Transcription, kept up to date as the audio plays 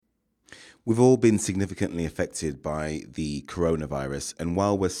We've all been significantly affected by the coronavirus, and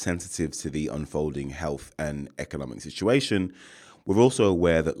while we're sensitive to the unfolding health and economic situation, we're also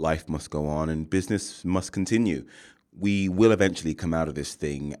aware that life must go on and business must continue. We will eventually come out of this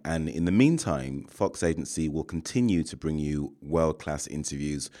thing, and in the meantime, Fox Agency will continue to bring you world-class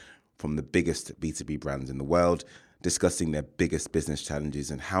interviews from the biggest B2B brands in the world, discussing their biggest business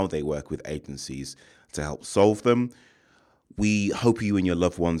challenges and how they work with agencies to help solve them. We hope you and your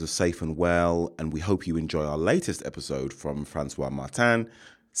loved ones are safe and well, and we hope you enjoy our latest episode from Francois Martin,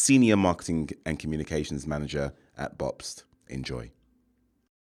 Senior Marketing and Communications Manager at Bobst. Enjoy.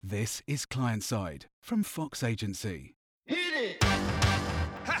 This is Client Side from Fox Agency. Hit it!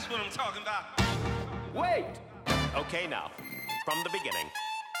 That's what I'm talking about. Wait! Okay, now, from the beginning.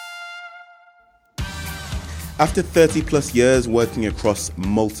 After 30 plus years working across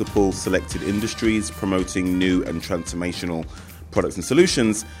multiple selected industries, promoting new and transformational products and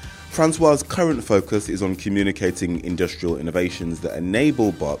solutions, Francois' current focus is on communicating industrial innovations that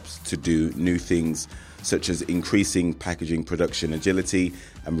enable Bobst to do new things, such as increasing packaging production agility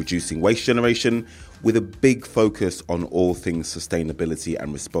and reducing waste generation, with a big focus on all things sustainability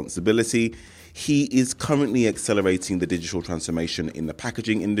and responsibility. He is currently accelerating the digital transformation in the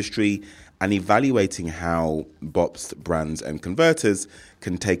packaging industry and evaluating how Bobst brands and converters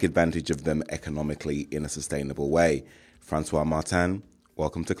can take advantage of them economically in a sustainable way. Francois Martin,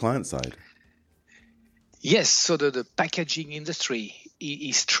 welcome to Client Side. Yes, so the packaging industry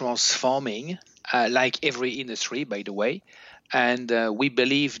is transforming, like every industry, by the way. And we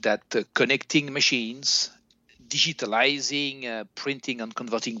believe that connecting machines, digitalizing printing and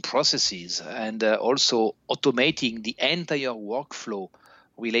converting processes, and also automating the entire workflow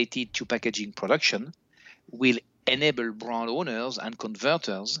related to packaging production will enable brand owners and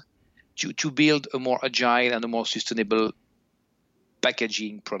converters to build a more agile and a more sustainable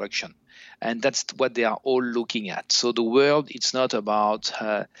packaging production. And that's what they are all looking at. So the world, it's not about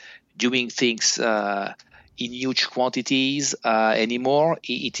doing things in huge quantities anymore.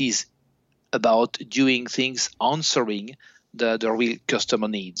 It is about doing things answering the real customer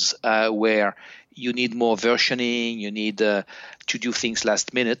needs, where you need more versioning, you need to do things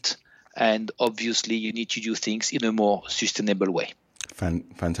last minute, and obviously you need to do things in a more sustainable way.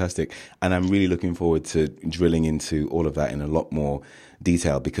 Fantastic. And I'm really looking forward to drilling into all of that in a lot more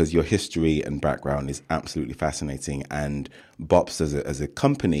detail, because your history and background is absolutely fascinating. And Bobst as a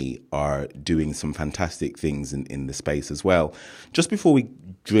company are doing some fantastic things in the space as well. Just before we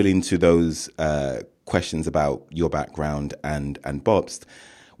drill into those questions about your background and Bobst,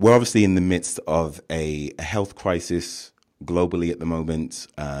 we're obviously in the midst of a health crisis globally at the moment,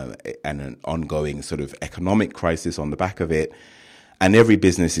 and an ongoing sort of economic crisis on the back of it. And every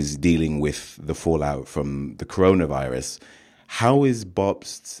business is dealing with the fallout from the coronavirus. How is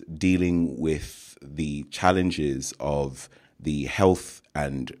Bobst dealing with the challenges of the health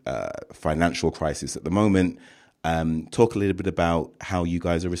and financial crisis at the moment? Talk a little bit about how you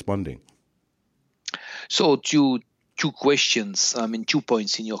guys are responding. So two questions, 2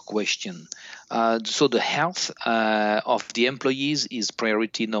 points in your question. So the health of the employees is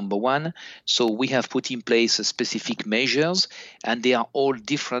priority number one. So we have put in place specific measures, and they are all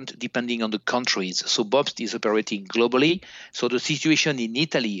different depending on the countries. So Bobst is operating globally. So the situation in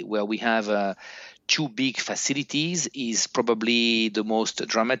Italy, where we have two big facilities, is probably the most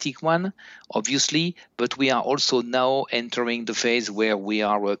dramatic one, obviously, but we are also now entering the phase where we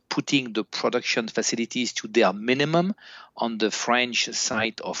are putting the production facilities to their minimum on the French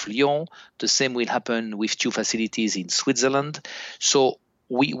side of Lyon. The same will happen with two facilities in Switzerland. So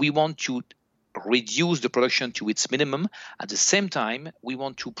we want to reduce the production to its minimum. At the same time, we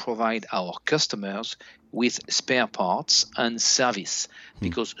want to provide our customers with spare parts and service,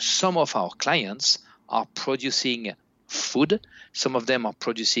 because some of our clients are producing food, some of them are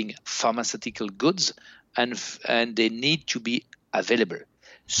producing pharmaceutical goods, and they need to be available.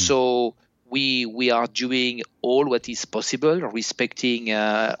 So we are doing all what is possible, respecting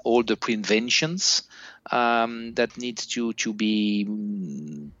all the preventions that needs to be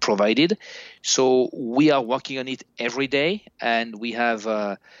provided. So we are working on it every day, and we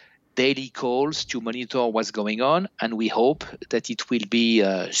have daily calls to monitor what's going on, and we hope that it will be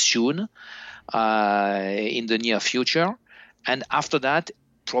soon in the near future. And after that,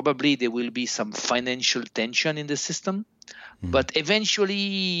 probably there will be some financial tension in the system. But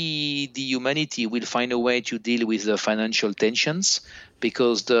eventually, the humanity will find a way to deal with the financial tensions,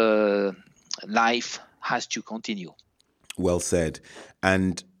 because the life has to continue. Well said.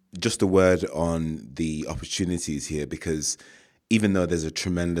 And just a word on the opportunities here, because even though there's a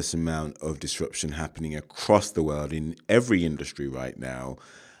tremendous amount of disruption happening across the world in every industry right now,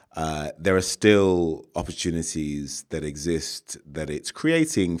 there are still opportunities that exist that it's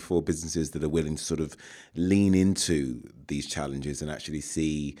creating for businesses that are willing to sort of lean into these challenges and actually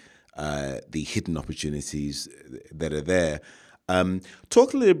see the hidden opportunities that are there.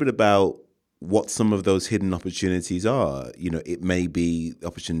 Talk a little bit about what some of those hidden opportunities are. You know, it may be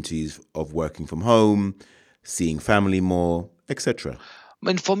opportunities of working from home, seeing family more, etc. I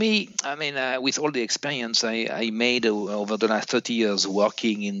mean, for me, with all the experience I made over the last 30 years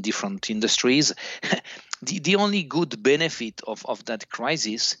working in different industries, the only good benefit of that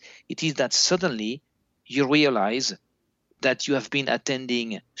crisis, it is that suddenly you realize that you have been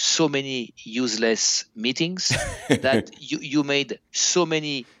attending so many useless meetings, that you made so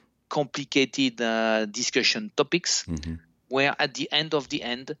many complicated discussion topics, where at the end of the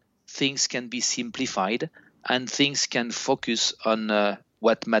end, things can be simplified and things can focus on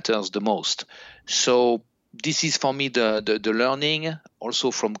what matters the most. So this is for me the learning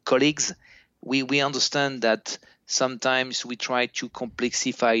also from colleagues. We understand that sometimes we try to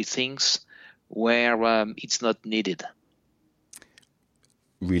complexify things where it's not needed.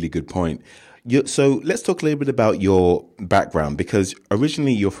 Really good point. So let's talk a little bit about your background, because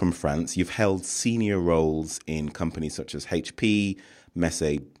originally you're from France. You've held senior roles in companies such as HP,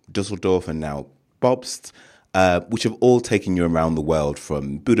 Messe, Dusseldorf, and now Bobst, which have all taken you around the world,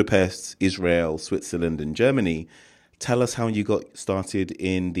 from Budapest, Israel, Switzerland, and Germany. Tell us how you got started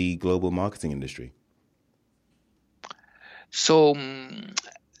in the global marketing industry. So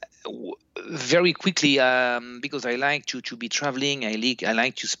very quickly, because I like to be traveling, I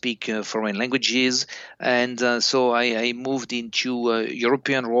like to speak foreign languages, and so I moved into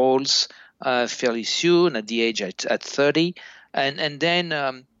European roles fairly soon at the age at 30, and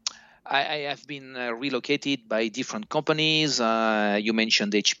then I have been relocated by different companies. You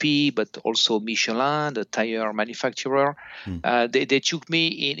mentioned HP, but also Michelin, the tire manufacturer. They took me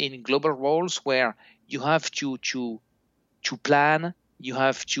in global roles where you have to plan. You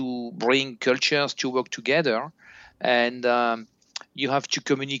have to bring cultures to work together, and you have to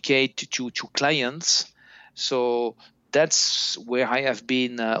communicate to clients. So that's where I have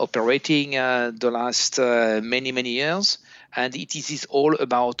been operating the last many years. And it is all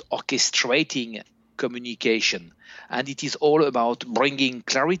about orchestrating communication. And it is all about bringing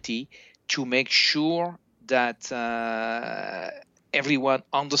clarity to make sure that everyone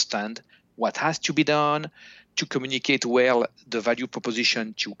understands what has to be done, to communicate well the value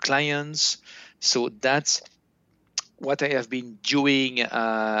proposition to clients. So that's what I have been doing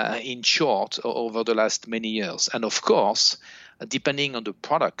in short over the last many years. And of course, depending on the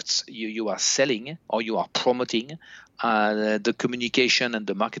products you are selling or you are promoting, the communication and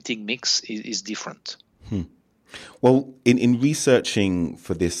the marketing mix is different. Well, in researching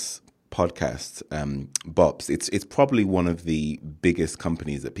for this podcast, Bobst, it's probably one of the biggest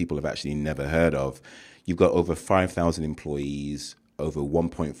companies that people have actually never heard of. You've got over 5,000 employees, over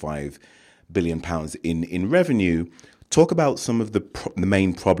 1.5 billion pounds in revenue. Talk about some of the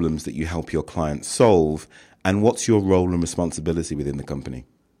main problems that you help your clients solve, and what's your role and responsibility within the company?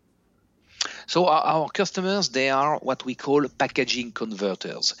 So our customers, they are what we call packaging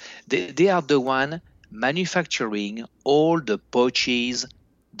converters. They are the one manufacturing all the pouches,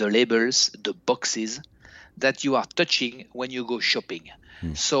 the labels, the boxes that you are touching when you go shopping.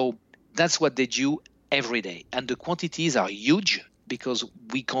 So that's what they do every day. And the quantities are huge because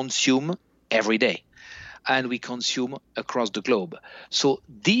we consume every day and we consume across the globe. So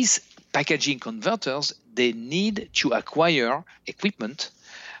these packaging converters, they need to acquire equipment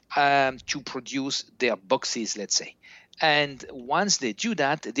to produce their boxes, let's say. And once they do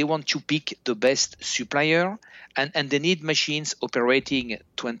that, they want to pick the best supplier, and they need machines operating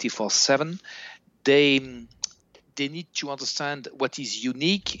 24/7. They need to understand what is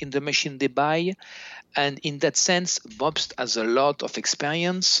unique in the machine they buy. And in that sense, Bobst has a lot of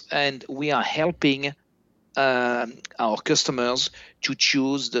experience, and we are helping our customers to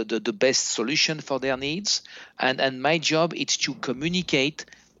choose the best solution for their needs. And my job is to communicate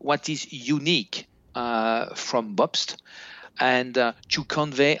what is unique from Bobst, and to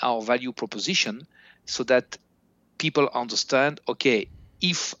convey our value proposition so that people understand, okay,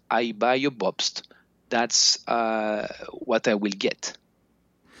 if I buy a Bobst, that's what I will get.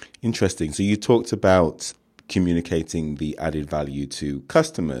 Interesting. So you talked about communicating the added value to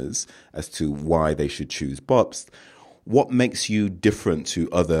customers as to why they should choose Bobst. What makes you different to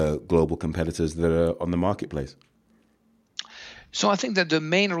other global competitors that are on the marketplace? So I think that the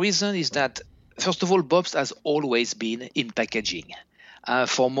main reason is that, first of all, Bobst has always been in packaging.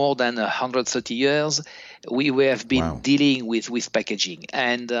 For more than 130 years, we have been dealing with packaging,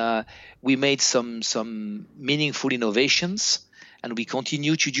 and we made some meaningful innovations. and we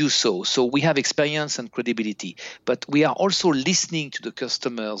continue to do so. So we have experience and credibility, but we are also listening to the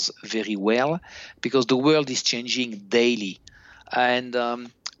customers very well because the world is changing daily. And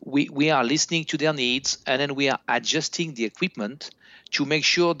we are listening to their needs, and then we are adjusting the equipment to make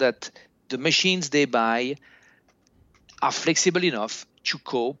sure that the machines they buy are flexible enough to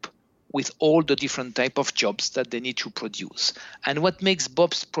cope with all the different type of jobs that they need to produce. And what makes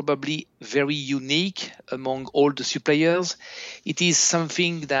Bob's probably very unique among all the suppliers, it is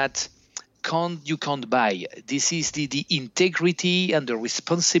something that you can't buy. This is the integrity and the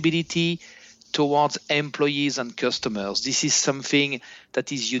responsibility towards employees and customers. This is something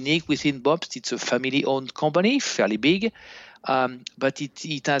that is unique within Bob's. It's a family-owned company, fairly big, but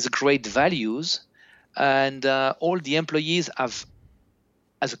it has great values, and all the employees have,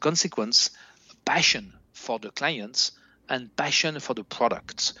 as a consequence, passion for the clients and passion for the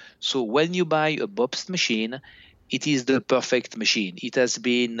products. So when you buy a Bob's machine, it is the perfect machine. It has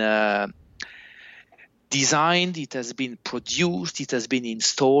been designed, it has been produced, it has been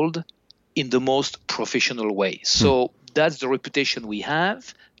installed in the most professional way. So that's the reputation we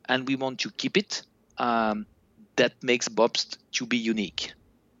have, and we want to keep it. That makes Bob's to be unique.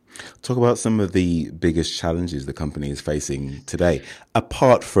 Talk about some of the biggest challenges the company is facing today,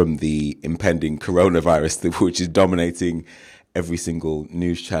 apart from the impending coronavirus, which is dominating every single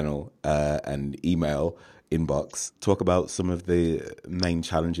news channel and email inbox. Talk about some of the main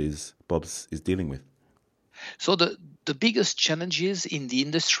challenges Bob's is dealing with. So the biggest challenges in the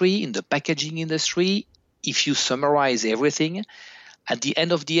industry, in the packaging industry, if you summarize everything, at the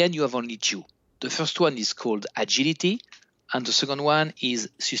end of the end, you have only two. The first one is called agility, and the second one is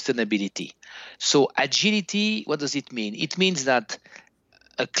sustainability. So agility, what does it mean? It means that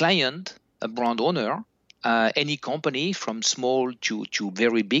a client, a brand owner, any company from small to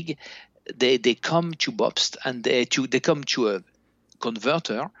very big, they come to Bob's and they come to a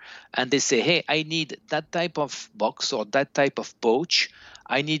converter and they say, hey, I need that type of box or that type of pouch.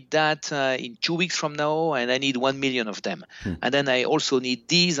 I need that in 2 weeks from now, and I need 1 million of them. And then I also need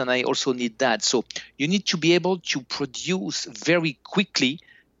these, and I also need that. So you need to be able to produce very quickly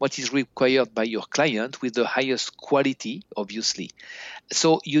what is required by your client with the highest quality, obviously.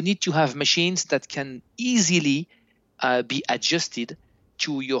 So you need to have machines that can easily be adjusted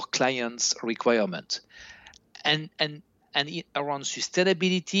to your client's requirement. And around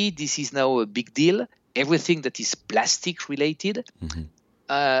sustainability, this is now a big deal. Everything that is plastic related,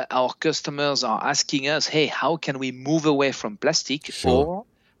 our customers are asking us, hey, how can we move away from plastic? Sure. Or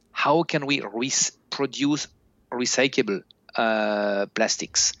how can we produce recyclable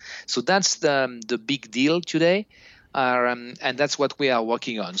plastics? So that's the big deal today, and that's what we are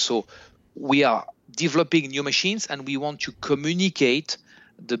working on. So we are developing new machines, and we want to communicate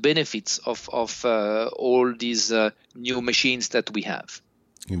the benefits of all these new machines that we have.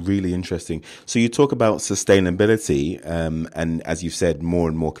 Really interesting. So you talk about sustainability, and as you've said, more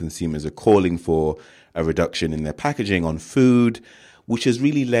and more consumers are calling for a reduction in their packaging on food, which has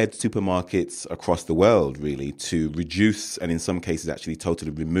really led supermarkets across the world really to reduce, and in some cases actually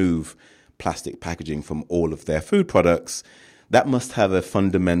totally remove, plastic packaging from all of their food products. That must have a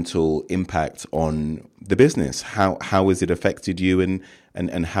fundamental impact on the business. How has it affected you,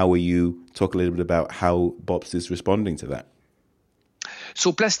 and how are you? Talk a little bit about how Bob's is responding to that.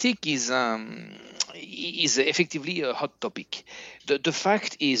 So plastic is effectively a hot topic. The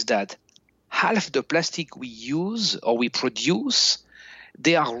fact is that half the plastic we use or we produce,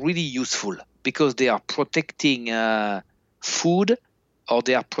 they are really useful because they are protecting food, or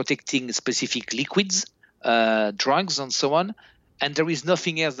they are protecting specific liquids, drugs, and so on. And there is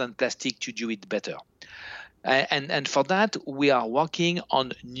nothing else than plastic to do it better. And for that, we are working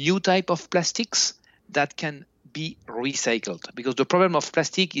on new type of plastics that can be recycled, because the problem of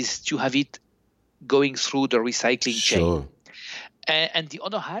plastic is to have it going through the recycling chain. And the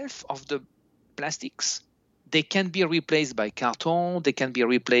other half of the plastics, they can be replaced by carton, they can be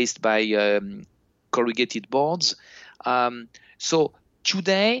replaced by corrugated boards. So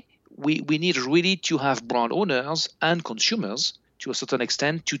today, we need really to have brand owners and consumers, to a certain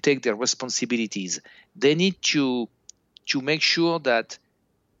extent, to take their responsibilities. They need to make sure that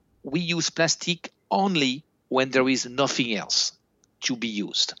we use plastic only when there is nothing else to be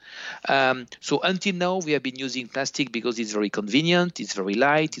used. So until now, we have been using plastic because it's very convenient, it's very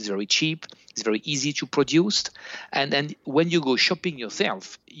light, it's very cheap, it's very easy to produce. And when you go shopping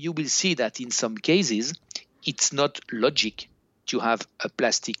yourself, you will see that in some cases, it's not logic to have a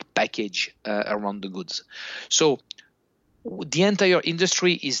plastic package around the goods. So the entire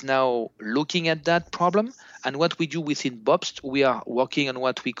industry is now looking at that problem. And what we do within Bob's, we are working on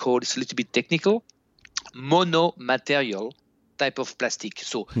what we call, it's a little bit technical, mono-material type of plastic.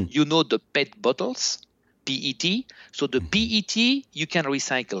 So you know the PET bottles, PET. So the PET you can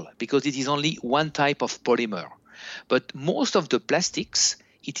recycle because it is only one type of polymer. But most of the plastics,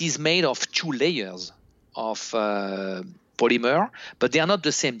 it is made of 2 layers of polymer, but they are not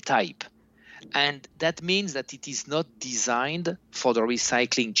the same type. And that means that it is not designed for the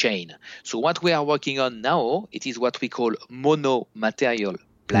recycling chain. So what we are working on now, it is what we call mono-material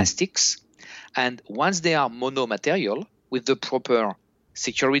plastics. And once they are mono-material with the proper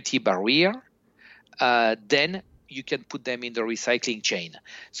security barrier, then you can put them in the recycling chain.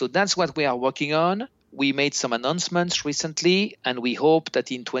 So that's what we are working on. We made some announcements recently, and we hope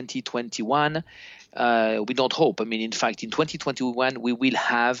that in 2021, we don't hope, in fact, in 2021, we will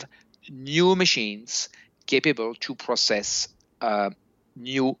have new machines capable to process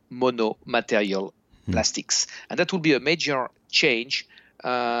new mono-material plastics. And that will be a major change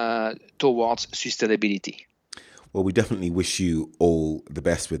towards sustainability. Well, we definitely wish you all the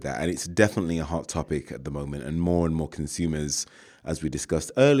best with that. And it's definitely a hot topic at the moment. And more consumers, as we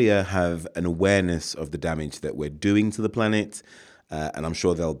discussed earlier, have an awareness of the damage that we're doing to the planet. And I'm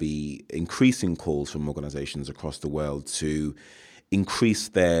sure there'll be increasing calls from organizations across the world to increase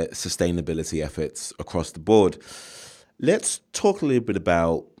their sustainability efforts across the board. Let's talk a little bit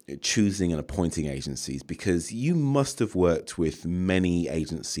about choosing and appointing agencies, because you must have worked with many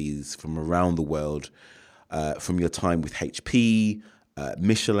agencies from around the world, from your time with HP,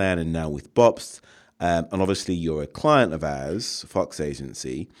 Michelin, and now with Bops. And obviously you're a client of ours, Fox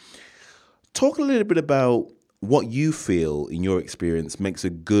Agency. Talk a little bit about what you feel, in your experience, makes a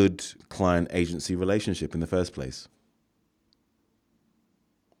good client-agency relationship in the first place.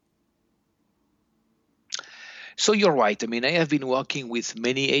 So you're right. I have been working with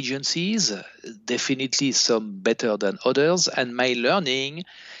many agencies, definitely some better than others. And my learning,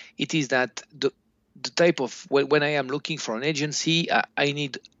 it is that the type of, when I am looking for an agency, I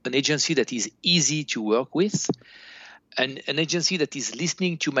need an agency that is easy to work with, and an agency that is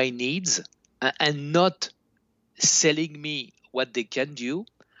listening to my needs and not selling me what they can do.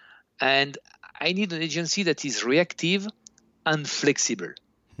 And I need an agency that is reactive and flexible,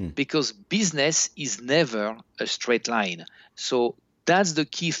 because business is never a straight line. So that's the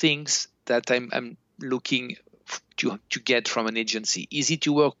key things that I'm looking to get from an agency. Easy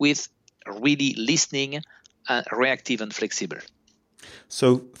to work with, really listening, reactive and flexible.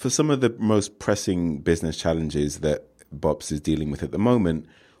 So for some of the most pressing business challenges that Bops is dealing with at the moment,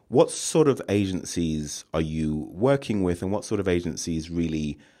 what sort of agencies are you working with, and what sort of agencies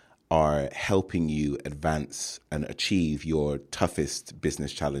really are helping you advance and achieve your toughest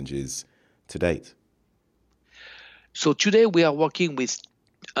business challenges to date? So today we are working with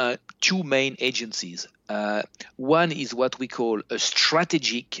 2 main agencies. One is what we call a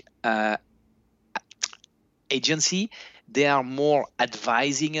strategic agency. They are more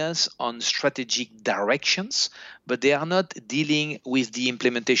advising us on strategic directions, but they are not dealing with the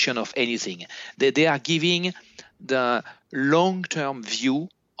implementation of anything. They are giving the long-term view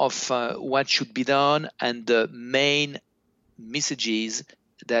of what should be done and the main messages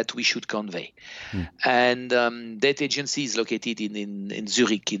that we should convey. And that agency is located in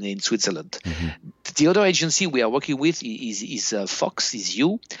Zurich, in Switzerland. The other agency we are working with is Fox, is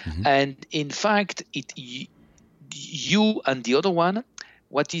you. And in fact, you and the other one,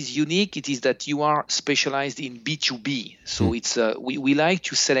 what is unique, it is that you are specialized in B2B. So it's we like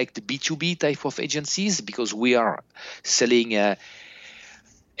to select B2B type of agencies because we are selling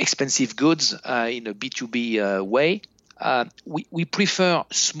expensive goods in a B2B way. We prefer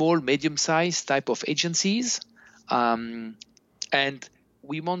small, medium-sized type of agencies, and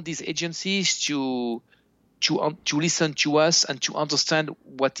we want these agencies to listen to us and to understand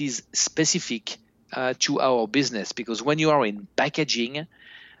what is specific to our business. Because when you are in packaging,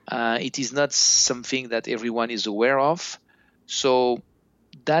 it is not something that everyone is aware of. So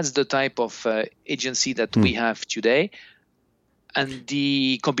that's the type of agency that we have today. And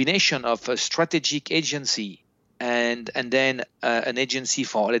the combination of a strategic agency and then an agency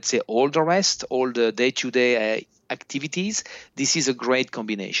for, let's say, all the rest, all the day-to-day activities, this is a great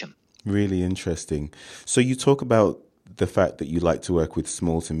combination. Really interesting. So you talk about the fact that you like to work with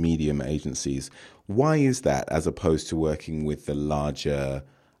small to medium agencies. Why is that, as opposed to working with the larger,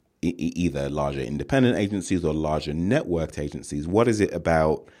 either larger independent agencies or larger networked agencies? What is it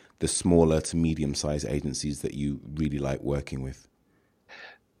about the smaller to medium-sized agencies that you really like working with?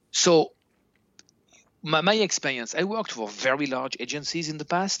 So my experience, I worked for very large agencies in the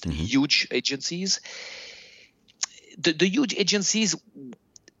past, huge agencies. The huge agencies,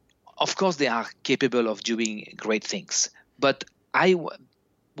 of course, they are capable of doing great things. But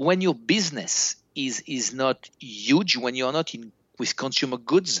when your business is not huge when you're not in with consumer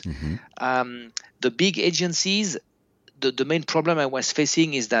goods. The big agencies, the main problem I was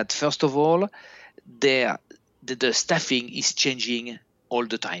facing is that, first of all, the staffing is changing all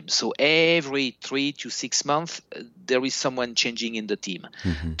the time. So every 3 to 6 months, there is someone changing in the team.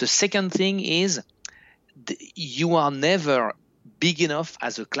 The second thing is you are never big enough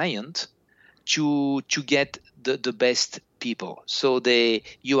as a client to get the best people. So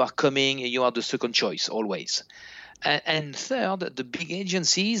you are the second choice always. And third, the big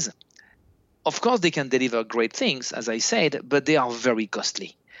agencies, of course, they can deliver great things, as I said, but they are very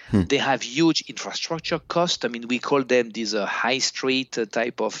costly. They have huge infrastructure costs. I mean, we call them these high street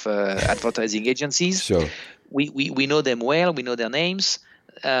type of advertising agencies. Sure. We know them well. We know their names.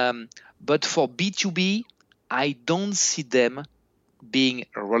 But for B2B, I don't see them being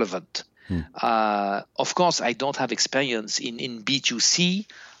relevant. Of course, I don't have experience in B2C,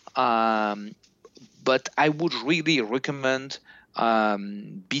 but I would really recommend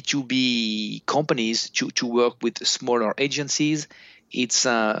B2B companies to work with smaller agencies. It's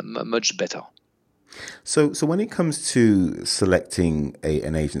much better. So when it comes to selecting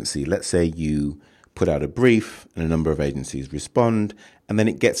an agency, let's say you put out a brief and a number of agencies respond, and then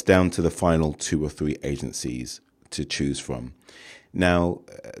it gets down to the final 2 or 3 agencies to choose from. Now,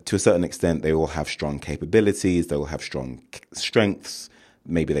 to a certain extent, they all have strong capabilities, they all have strong strengths,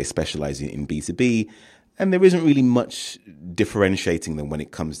 maybe they specialize in B2B, and there isn't really much differentiating them when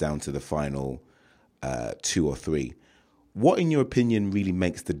it comes down to the final 2 or 3. What, in your opinion, really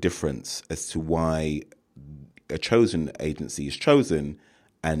makes the difference as to why a chosen agency is chosen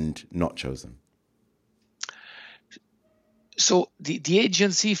and not chosen? So the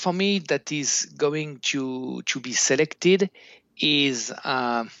agency for me that is going to be selected is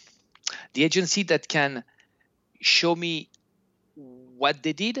the agency that can show me what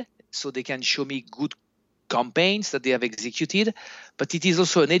they did, so they can show me good campaigns that they have executed, but it is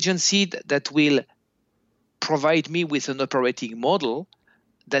also an agency that will provide me with an operating model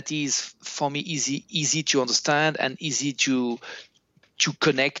that is, for me, easy to understand and easy to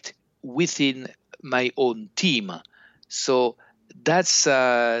connect within my own team. So that's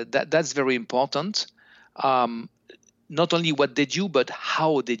very important. Not only what they do, but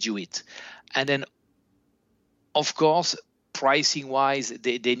how they do it. And then, of course, pricing-wise,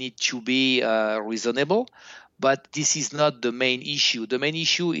 they need to be reasonable. But this is not the main issue. The main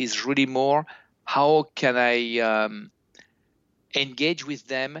issue is really more, how can I engage with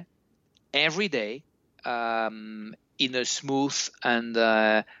them every day in a smooth and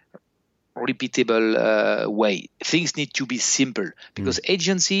repeatable way. Things need to be simple, because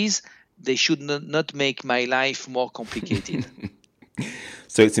agencies, they should not make my life more complicated.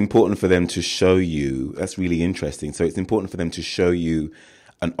 So it's important for them to show you, that's really interesting. So it's important for them to show you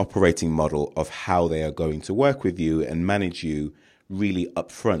an operating model of how they are going to work with you and manage you really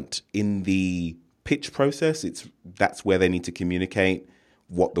upfront in the pitch process. That's where they need to communicate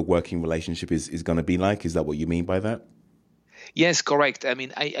what the working relationship is going to be like. Is that what you mean by that? Yes, correct. I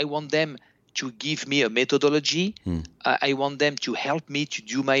mean, I want them to give me a methodology. I want them to help me to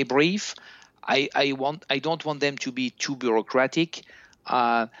do my brief. I don't want them to be too bureaucratic.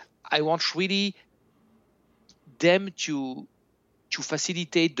 I want really them to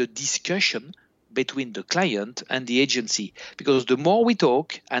facilitate the discussion between the client and the agency, because the more we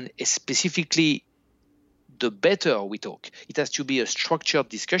talk, and specifically the better we talk, it has to be a structured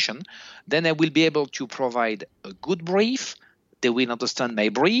discussion. Then I will be able to provide a good brief. They will understand my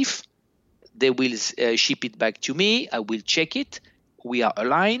brief. They will ship it back to me. I will check it. We are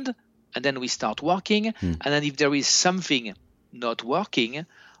aligned, and then we start working. And then if there is something not working,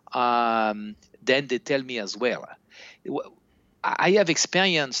 then they tell me as well. I have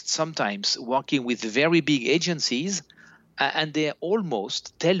experienced sometimes working with very big agencies, and they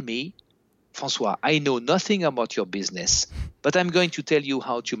almost tell me, Francois, I know nothing about your business, but I'm going to tell you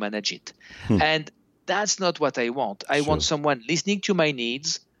how to manage it. And that's not what I want. I want someone listening to my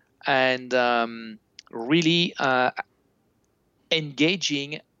needs and really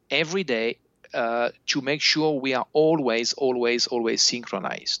engaging every day to make sure we are always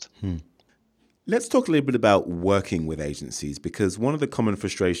synchronized. Let's talk a little bit about working with agencies, because one of the common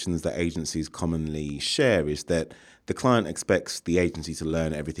frustrations that agencies commonly share is that the client expects the agency to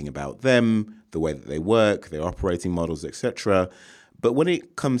learn everything about them, the way that they work, their operating models, etc. But when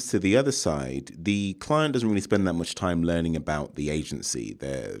it comes to the other side, the client doesn't really spend that much time learning about the agency,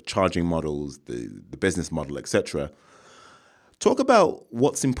 their charging models, the business model, etc. Talk about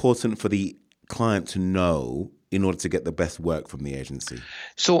what's important for the client to know in order to get the best work from the agency.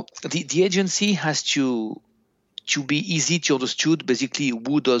 So the agency has to to be easy to understood, basically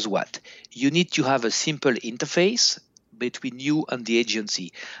who does what. You need to have a simple interface between you and the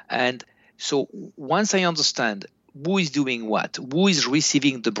agency. And so once I understand who is doing what, who is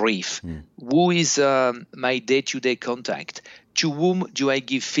receiving the brief, who is my day-to-day contact, to whom do I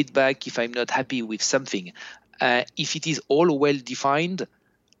give feedback if I'm not happy with something, if it is all well defined,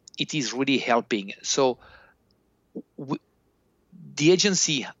 it is really helping. So the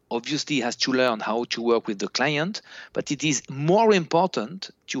agency obviously has to learn how to work with the client, but it is more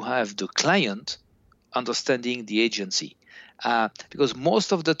important to have the client understanding the agency. Because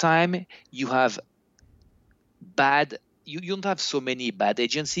most of the time you have you don't have so many bad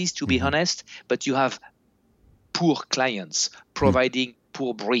agencies, to be honest, but you have poor clients providing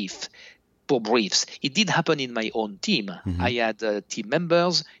poor briefs. It did happen in my own team. I had team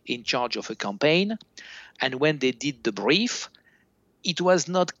members in charge of a campaign, and when they did the brief, it was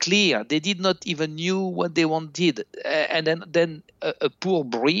not clear. They did not even knew what they wanted. And then a poor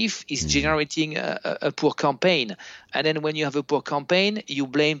brief is generating a poor campaign. And then when you have a poor campaign, you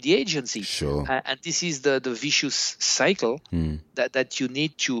blame the agency. Sure. And this is the vicious cycle that you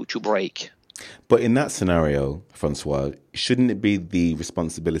need to break. But in that scenario, Francois, shouldn't it be the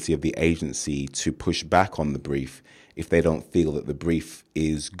responsibility of the agency to push back on the brief if they don't feel that the brief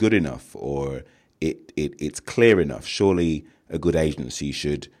is good enough or it's clear enough? Surely a good agency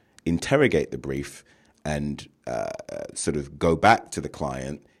should interrogate the brief and sort of go back to the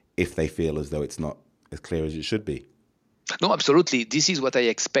client if they feel as though it's not as clear as it should be. No, absolutely. This is what I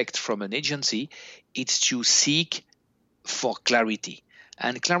expect from an agency. It's to seek for clarity.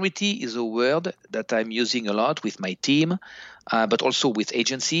 And clarity is a word that I'm using a lot with my team, but also with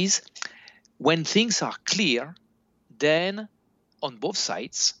agencies. When things are clear, then on both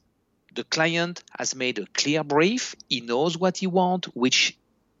sides, the client has made a clear brief. He knows what he wants, which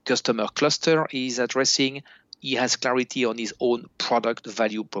customer cluster he is addressing. He has clarity on his own product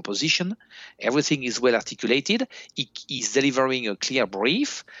value proposition. Everything is well articulated. He is delivering a clear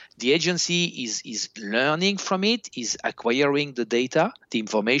brief. The agency is learning from it, is acquiring the data, the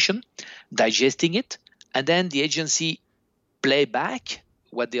information, digesting it, and then the agency play back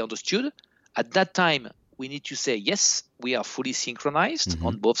what they understood. At that time, we need to say, yes, we are fully synchronized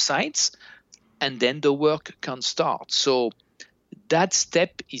on both sides, and then the work can start. So that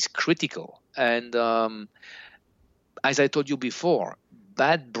step is critical. And as I told you before,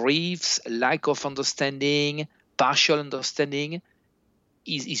 bad briefs, lack of understanding, partial understanding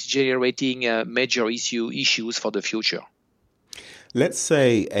is generating major issues for the future. Let's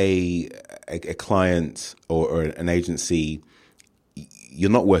say a client or an agency, you're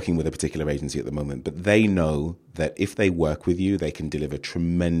not working with a particular agency at the moment, but they know that if they work with you, they can deliver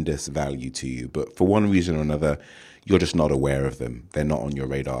tremendous value to you. But for one reason or another, you're just not aware of them. They're not on your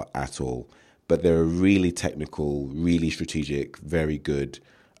radar at all. But they're a really technical, really strategic, very good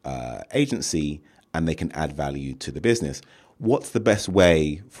agency, and they can add value to the business. What's the best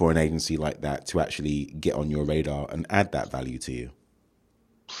way for an agency like that to actually get on your radar and add that value to you?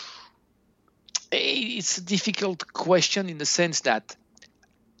 It's a difficult question in the sense that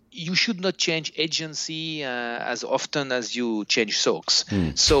you should not change agency as often as you change socks.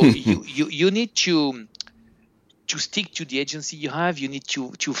 So you need to stick to the agency you have. You need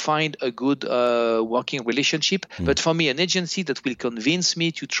to find a good working relationship. But for me, an agency that will convince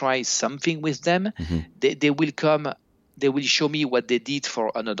me to try something with them, they will come, they will show me what they did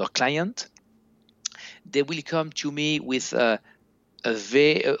for another client. They will come to me with a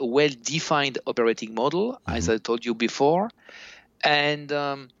very well-defined operating model, as I told you before. And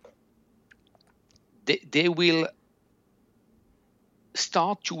they will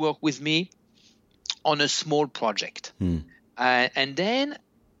start to work with me on a small project. And then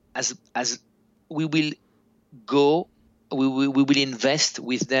as we will go, we will invest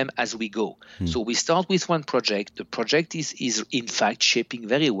with them as we go. So we start with one project. The project is in fact shaping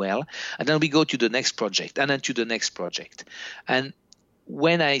very well. And then we go to the next project and then to the next project. And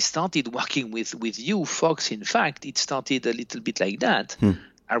when I started working with you, Fox, in fact, it started a little bit like that.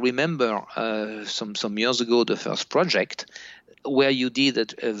 I remember some years ago, the first project where you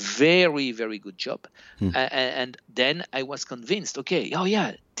did a very, very good job. And then I was convinced, okay, oh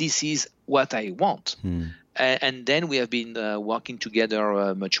yeah, this is what I want. And then we have been working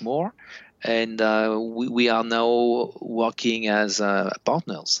together much more. And we are now working as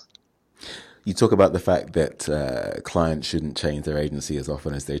partners. You talk about the fact that clients shouldn't change their agency as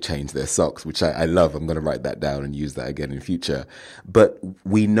often as they change their socks, which I love. I'm going to write that down and use that again in future. But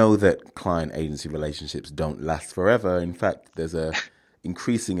we know that client-agency relationships don't last forever. In fact, there's a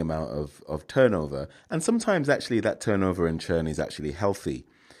increasing amount of turnover. And sometimes actually that turnover and churn is actually healthy.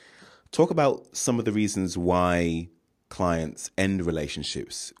 Talk about some of the reasons why clients end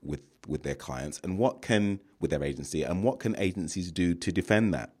relationships with their clients, and with their agency, and what can agencies do to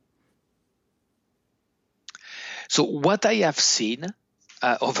defend that? So what I have seen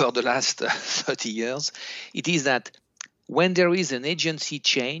over the last 30 years, it is that when there is an agency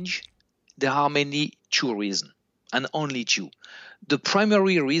change, there are two reasons, and only two. The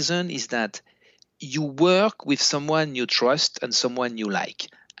primary reason is that you work with someone you trust and someone you like.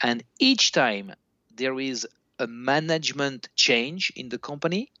 And each time there is a management change in the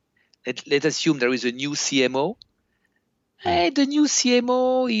company, let's assume there is a new CMO. The new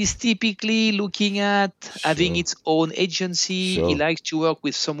CMO is typically looking at having its own agency. Sure. He likes to work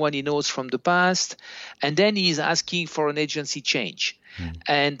with someone he knows from the past, and then he's asking for an agency change.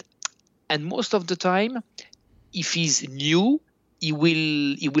 And most of the time, if he's new, he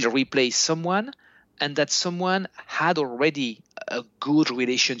will replace someone, and that someone had already a good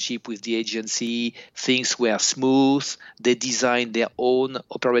relationship with the agency. Things were smooth. They designed their own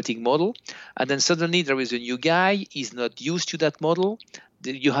operating model. And then suddenly there is a new guy. He's not used to that model.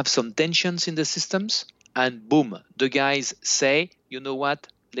 You have some tensions in the systems. And boom, the guys say, you know what,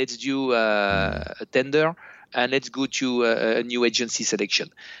 let's do a tender and let's go to a new agency selection.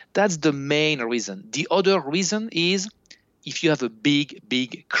 That's the main reason. The other reason is if you have a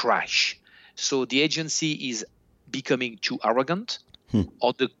big crash. So the agency is becoming too arrogant,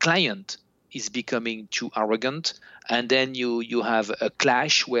 or the client is becoming too arrogant, and then you have a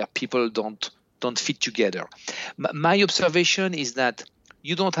clash where people don't fit together. My observation is that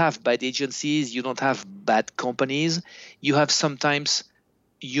you don't have bad agencies, you don't have bad companies, you have sometimes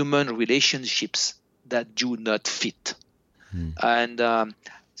human relationships that do not fit. And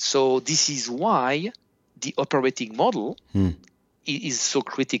so this is why the operating model is so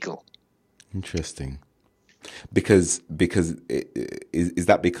critical. Interesting. Because is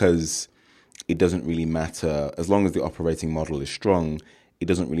that because it doesn't really matter, as long as the operating model is strong, it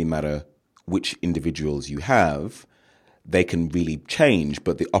doesn't really matter which individuals you have, they can really change,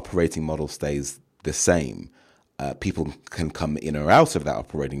 but the operating model stays the same. People can come in or out of that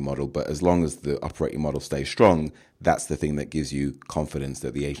operating model, but as long as the operating model stays strong, that's the thing that gives you confidence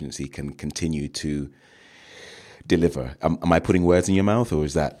that the agency can continue to deliver. Am I putting words in your mouth, or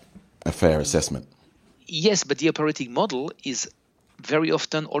is that a fair assessment? Yes, but the operating model is very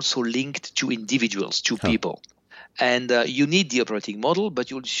often also linked to individuals, to people. And you need the operating model, but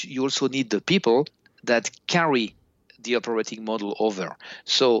you also need the people that carry the operating model over.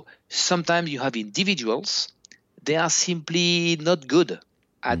 So sometimes you have individuals, they are simply not good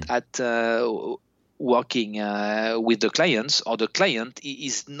at working with the clients, or the client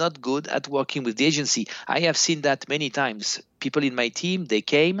is not good at working with the agency. I have seen that many times. People in my team, they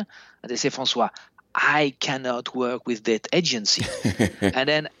came and they say, François, I cannot work with that agency. And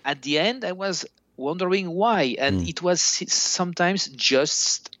then at the end, I was wondering why. And it was sometimes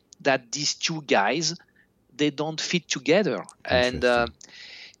just that these two guys, they don't fit together. And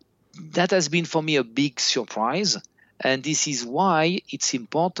that has been for me a big surprise. And this is why it's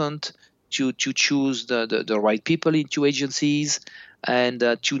important to choose the right people into agencies, and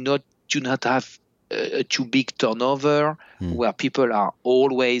to not have a too big turnover where people are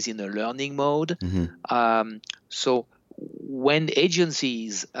always in a learning mode. So when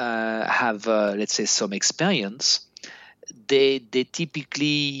agencies have, let's say, some experience, they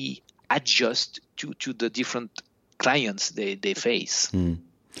typically adjust to the different clients they face.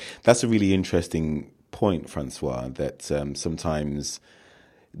 That's a really interesting point, Francois, that sometimes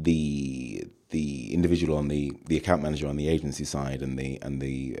the individual on the account manager on the agency side and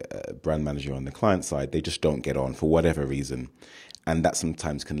the brand manager on the client side, they just don't get on for whatever reason, and that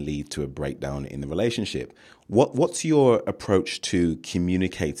sometimes can lead to a breakdown in the relationship. What's your approach to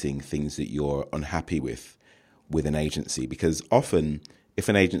communicating things that you're unhappy with an agency? Because often, if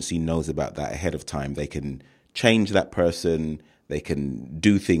an agency knows about that ahead of time, they can change that person, they can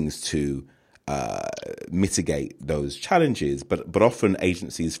do things to mitigate those challenges, but often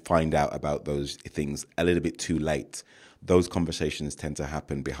agencies find out about those things a little bit too late. Those conversations tend to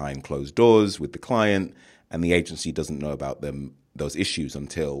happen behind closed doors with the client, and the agency doesn't know about those issues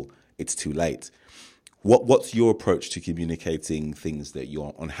until it's too late. What's your approach to communicating things that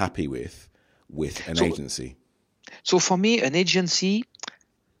you're unhappy with an agency? So for me, an agency,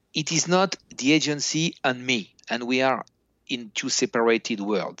 it is not the agency and me, and we are in two separated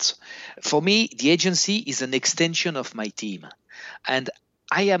worlds. For me, the agency is an extension of my team, and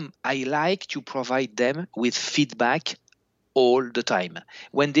I like to provide them with feedback all the time.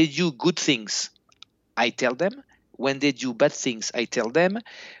 When they do good things, I tell them. When they do bad things, I tell them.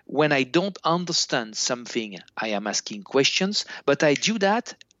 When I don't understand something, I am asking questions, but I do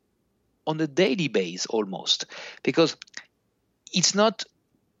that on a daily basis almost, because it's not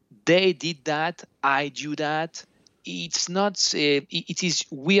they did that, I do that. It's not. It is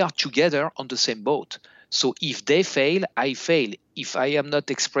we are together on the same boat. So if they fail, I fail. If I am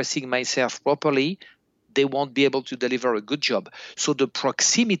not expressing myself properly, they won't be able to deliver a good job. So the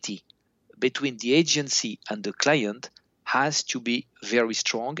proximity between the agency and the client has to be very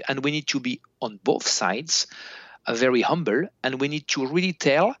strong, and we need to be on both sides very humble, and we need to really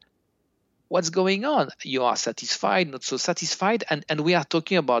tell what's going on. You are satisfied, not so satisfied, and we are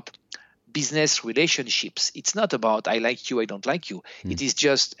talking about business relationships. It's not about I like you, I don't like you. It is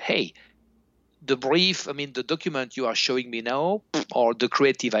just, hey, the brief, the document you are showing me now, or the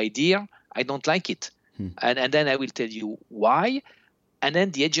creative idea, I don't like it. And then I will tell you why. And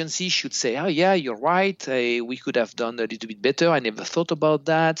then the agency should say, oh, yeah, you're right. We could have done a little bit better. I never thought about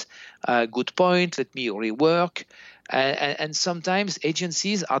that. Good point. Let me rework. And sometimes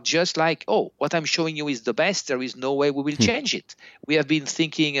agencies are just like, oh, what I'm showing you is the best. There is no way we will change it. We have been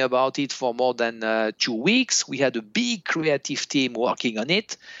thinking about it for more than 2 weeks. We had a big creative team working on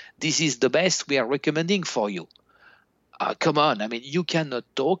it. This is the best we are recommending for you. Come on. You cannot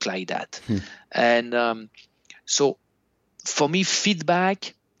talk like that. And so for me,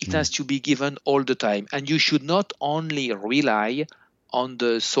 feedback, it has to be given all the time. And you should not only rely on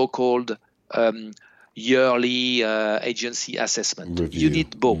the so-called yearly agency assessment. Review. You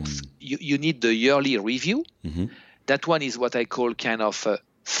need both. You need the yearly review. That one is what I call kind of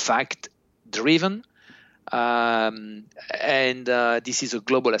fact-driven. And this is a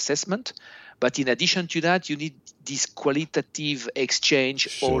global assessment. But in addition to that, you need this qualitative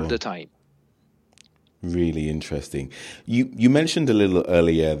exchange all the time. Really interesting. You mentioned a little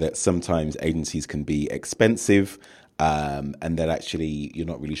earlier that sometimes agencies can be expensive, and that actually you're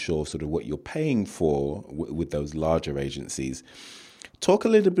not really sure sort of what you're paying for with those larger agencies. Talk a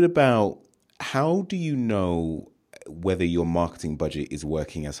little bit about how do you know whether your marketing budget is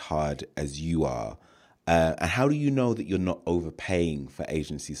working as hard as you are, and how do you know that you're not overpaying for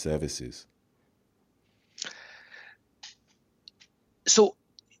agency services? So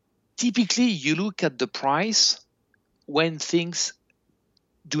typically, you look at the price when things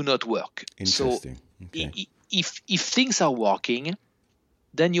do not work. Interesting. So okay. if things are working,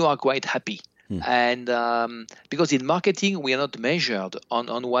 then you are quite happy. And because in marketing, we are not measured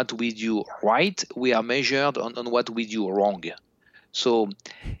on what we do right. We are measured on what we do wrong. So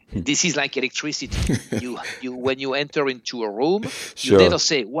this is like electricity. You when you enter into a room, you never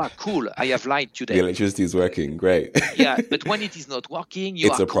say, wow, cool, I have light today. The electricity is working, great. Yeah, but when it is not working, you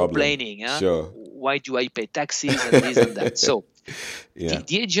are complaining. Sure. Why do I pay taxes and this and that? So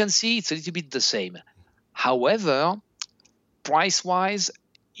the agency, it's a little bit the same. However, price-wise,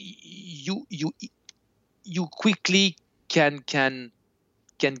 you quickly can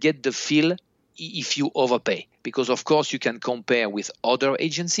get the feel if you overpay, because of course you can compare with other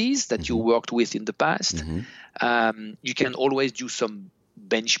agencies that you worked with in the past. You can always do some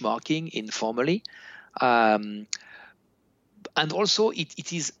benchmarking informally, and also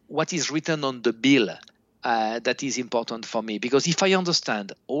it is what is written on the bill that is important for me, because if I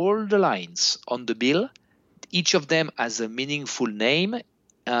understand all the lines on the bill, each of them has a meaningful name,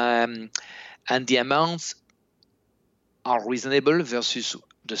 and the amounts are reasonable versus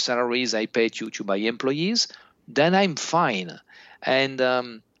the salaries I pay to my employees, then I'm fine.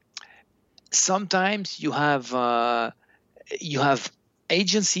 And sometimes you have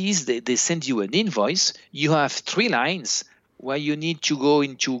agencies, they send you an invoice. You have 3 lines where you need to go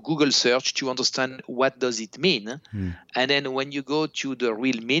into Google search to understand what does it mean. And then when you go to the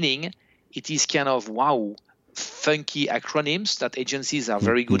real meaning, it is kind of, wow, funky acronyms that agencies are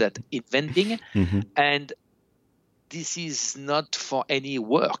very good at inventing. And this is not for any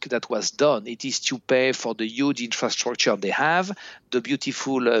work that was done. It is to pay for the huge infrastructure they have, the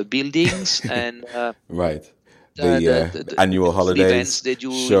beautiful buildings, and right. The annual holidays, events they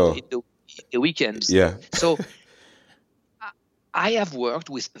do in the weekends. Yeah. So I have worked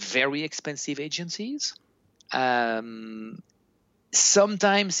with very expensive agencies.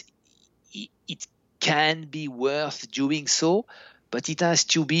 Sometimes it can be worth doing so, but it has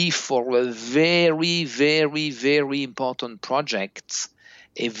to be for a very, very, very important project.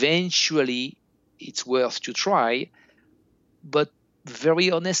 Eventually, it's worth to try. But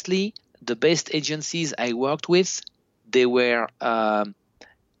very honestly, the best agencies I worked with, they were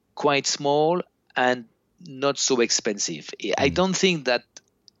quite small and not so expensive. I don't think that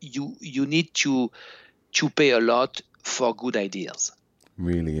you need to pay a lot for good ideas.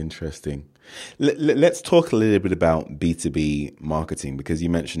 Really interesting. Let's talk a little bit about B2B marketing, because you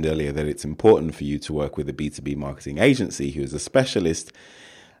mentioned earlier that it's important for you to work with a B2B marketing agency who is a specialist.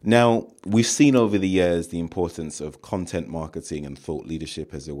 Now, we've seen over the years the importance of content marketing and thought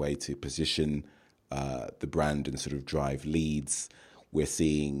leadership as a way to position the brand and sort of drive leads. We're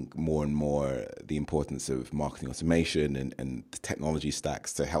seeing more and more the importance of marketing automation and the technology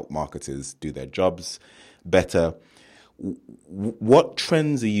stacks to help marketers do their jobs better. What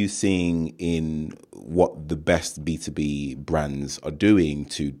trends are you seeing in what the best B2B brands are doing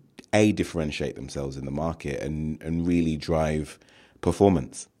to, A, differentiate themselves in the market and really drive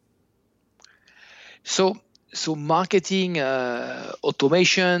performance? So marketing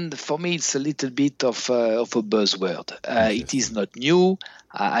automation, for me, it's a little bit of a buzzword. It is not new.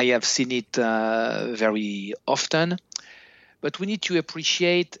 I have seen it very often. But we need to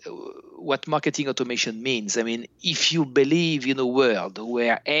appreciate what marketing automation means. I mean, if you believe in a world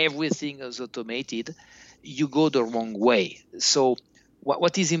where everything is automated, you go the wrong way. So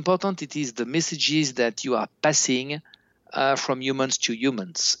what is important, it is the messages that you are passing from humans to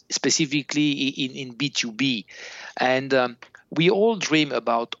humans, specifically in B2B. And we all dream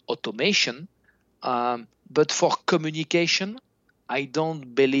about automation, but for communication, I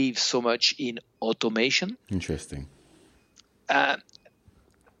don't believe so much in automation. Interesting.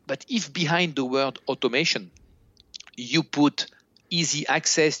 But if behind the word automation, you put easy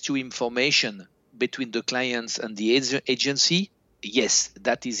access to information between the clients and the agency, yes,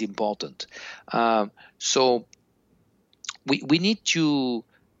 that is important. So we need to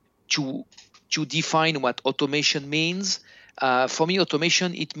define what automation means. For me,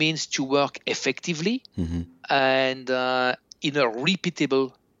 automation, it means to work effectively and in a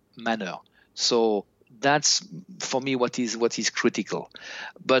repeatable manner. So that's for me what is critical.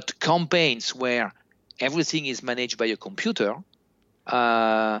 But campaigns where everything is managed by a computer,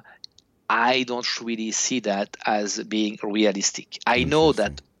 I don't really see that as being realistic. I know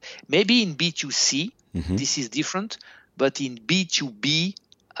that maybe in B2C this is different, but in B2B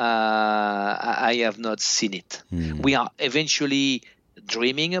I have not seen it. We are eventually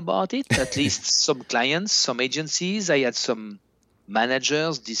dreaming about it, at least some clients, some agencies. I had some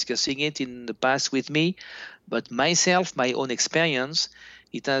managers discussing it in the past with me, but myself, my own experience,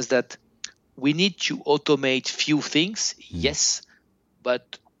 it has that we need to automate few things, yes,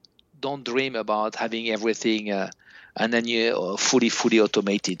 but don't dream about having everything and then you fully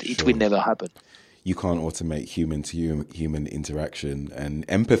automated. It will never happen. You can't automate human to human interaction and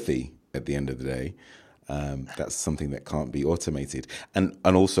empathy at the end of the day. That's something that can't be automated. And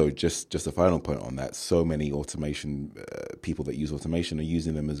also, just a final point on that, so many automation people that use automation are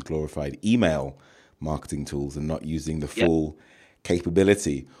using them as glorified email marketing tools and not using the full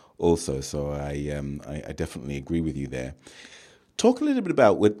capability also. So I definitely agree with you there. Talk a little bit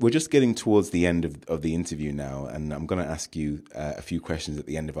about, we're just getting towards the end of the interview now, and I'm going to ask you a few questions at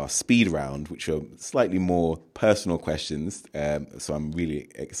the end of our speed round, which are slightly more personal questions. So I'm really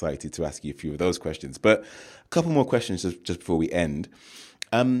excited to ask you a few of those questions. But a couple more questions just before we end.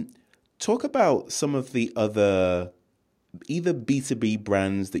 Talk about some of the other, either B2B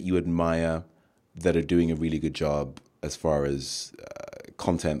brands that you admire that are doing a really good job as far as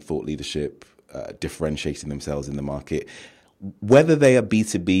content, thought leadership, differentiating themselves in the market. Whether they are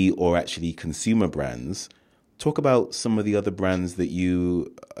B2B or actually consumer brands, talk about some of the other brands that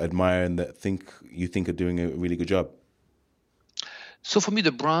you admire and that you think are doing a really good job. So for me,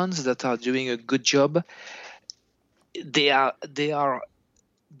 the brands that are doing a good job, they are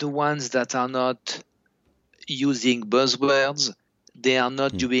the ones that are not using buzzwords. They are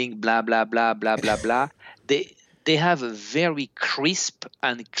not doing blah, blah, blah, blah, blah, blah. They have a very crisp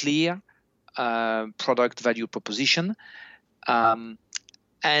and clear product value proposition. And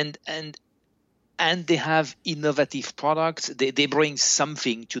they have innovative products. They bring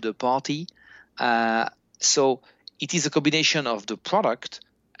something to the party. So it is a combination of the product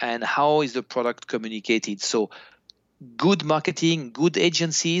and how is the product communicated. So good marketing, good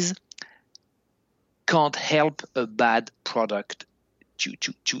agencies can't help a bad product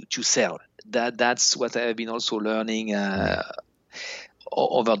to sell. That's what I've been also learning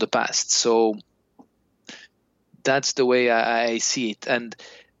over the past. So that's the way I see it. And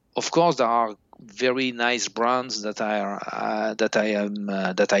of course, there are very nice brands that I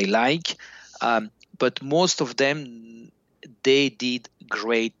like, but most of them, they did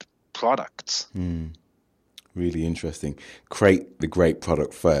great products. Really interesting. Create the great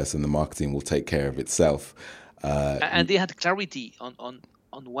product first, and the marketing will take care of itself. And they had clarity on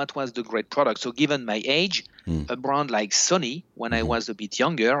what was the great product. So given my age, a brand like Sony, when I was a bit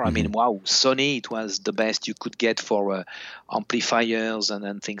younger, I mean, wow, Sony, it was the best you could get for amplifiers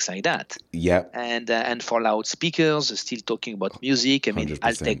and things like that. Yeah. And for loudspeakers, still talking about music. I mean, 100%.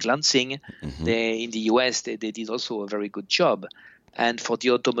 Altec Lansing, they in the US, they did also a very good job. And for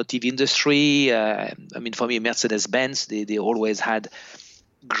the automotive industry, for me, Mercedes-Benz, they always had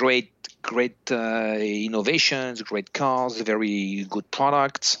great innovations, great cars, very good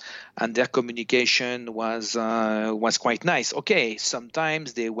products, and their communication was quite nice. Okay,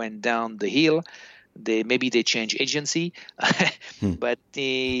 sometimes they went down the hill. Maybe they changed agency, but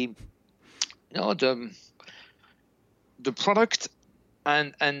the product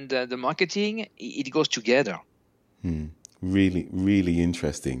and the marketing, it goes together. Really, really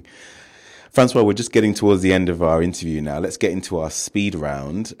interesting. Francois, we're just getting towards the end of our interview now. Let's get into our speed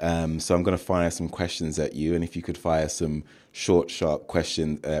round. So I'm going to fire some questions at you, and if you could fire some short, sharp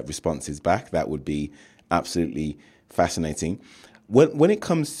responses back, that would be absolutely fascinating. When it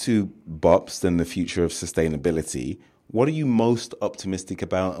comes to BOPS and the future of sustainability, what are you most optimistic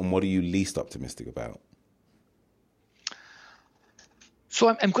about, and what are you least optimistic about? So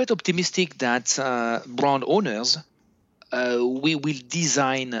I'm quite optimistic that brand owners we will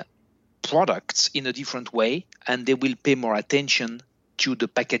design products in a different way, and they will pay more attention to the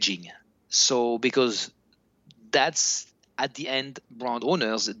packaging. So because that's at the end, brand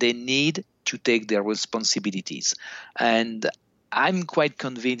owners, they need to take their responsibilities. And I'm quite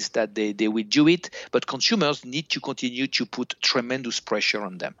convinced that they will do it, but consumers need to continue to put tremendous pressure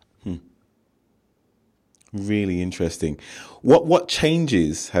on them. Really interesting. What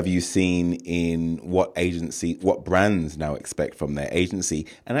changes have you seen in what brands now expect from their agency,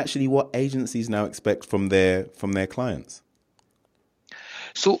 and actually what agencies now expect from their clients?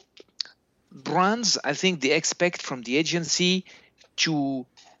 So brands, I think they expect from the agency to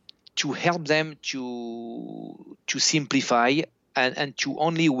help them to simplify and to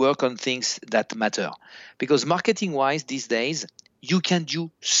only work on things that matter. Because marketing-wise these days, you can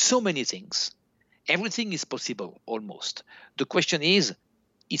do so many things. Everything is possible, almost. The question is,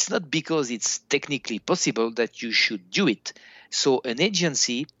 it's not because it's technically possible that you should do it. So an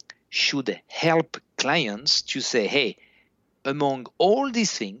agency should help clients to say, hey, among all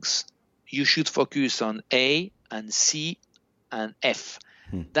these things, you should focus on A and C and F.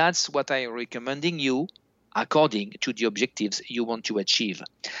 That's what I'm recommending you according to the objectives you want to achieve.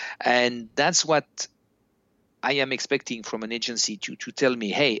 And that's what I am expecting from an agency to tell me,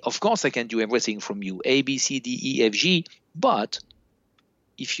 hey, of course I can do everything from you, A, B, C, D, E, F, G, but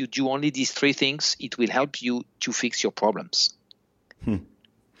if you do only these three things, it will help you to fix your problems.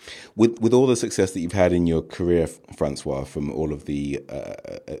 With all the success that you've had in your career, Francois, from all of the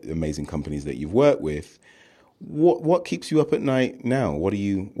amazing companies that you've worked with, what keeps you up at night now? What do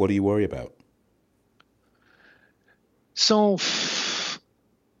you worry about? So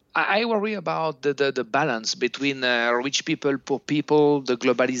I worry about the balance between rich people, poor people, the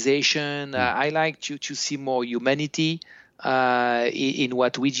globalization. I like to see more humanity in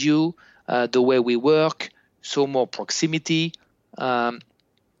what we do, the way we work, so more proximity.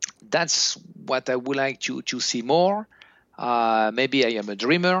 That's what I would like to see more. Maybe I am a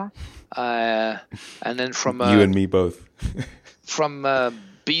dreamer. And then from you and me both. From a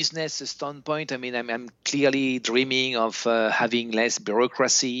business standpoint, I mean, I'm clearly dreaming of having less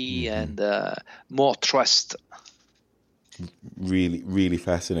bureaucracy and more trust. Really, really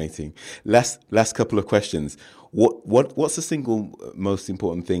fascinating. Last couple of questions. What's the single most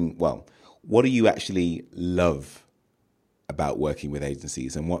important thing? Well, what do you actually love about working with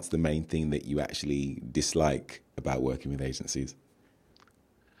agencies, and what's the main thing that you actually dislike about working with agencies?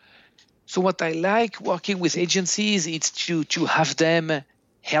 So what I like working with agencies is to have them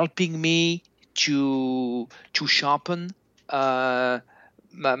helping me to sharpen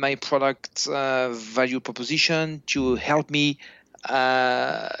my product value proposition, to help me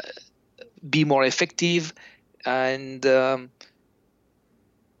be more effective, and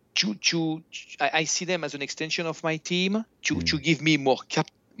I see them as an extension of my team to give me more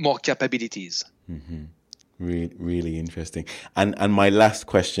capabilities. Mm-hmm. Really, really interesting. And my last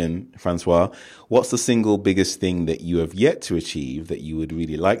question, Francois, what's the single biggest thing that you have yet to achieve that you would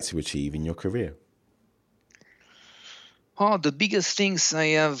really like to achieve in your career? Oh, the biggest things I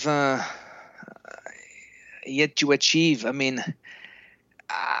have yet to achieve. I mean,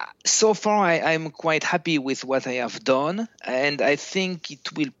 so far I'm quite happy with what I have done, and I think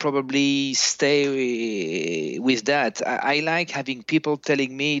it will probably stay with that. I like having people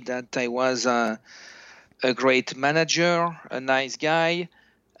telling me that I was a great manager, a nice guy,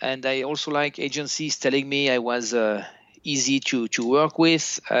 and I also like agencies telling me I was easy to work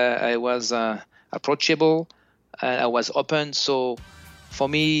with, I was approachable, I was open. So for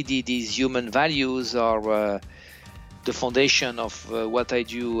me, these human values are the foundation of what I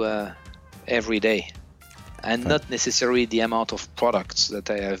do every day, and not necessarily the amount of products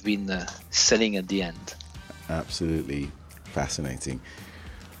that I have been selling at the end. Absolutely fascinating.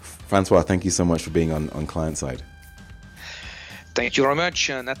 Francois, thank you so much for being on Client Side. Thank you very much,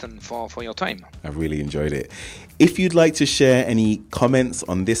 Nathan, for your time. I really enjoyed it. If you'd like to share any comments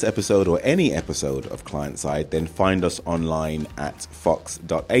on this episode or any episode of Client Side, then find us online at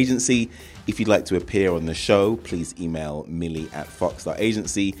fox.agency. If you'd like to appear on the show, please email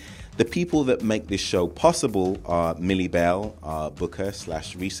millie@fox.agency. The people that make this show possible are Millie Bell, our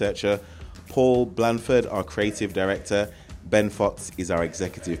booker/researcher, Paul Blanford, our creative director, Ben Fox is our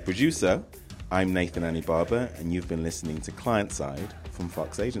executive producer. I'm Nathan Annie-Barber, and you've been listening to Client Side from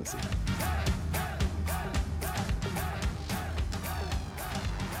Fox Agency.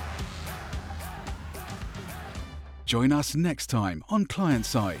 Join us next time on Client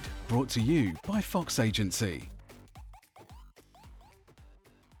Side, brought to you by Fox Agency.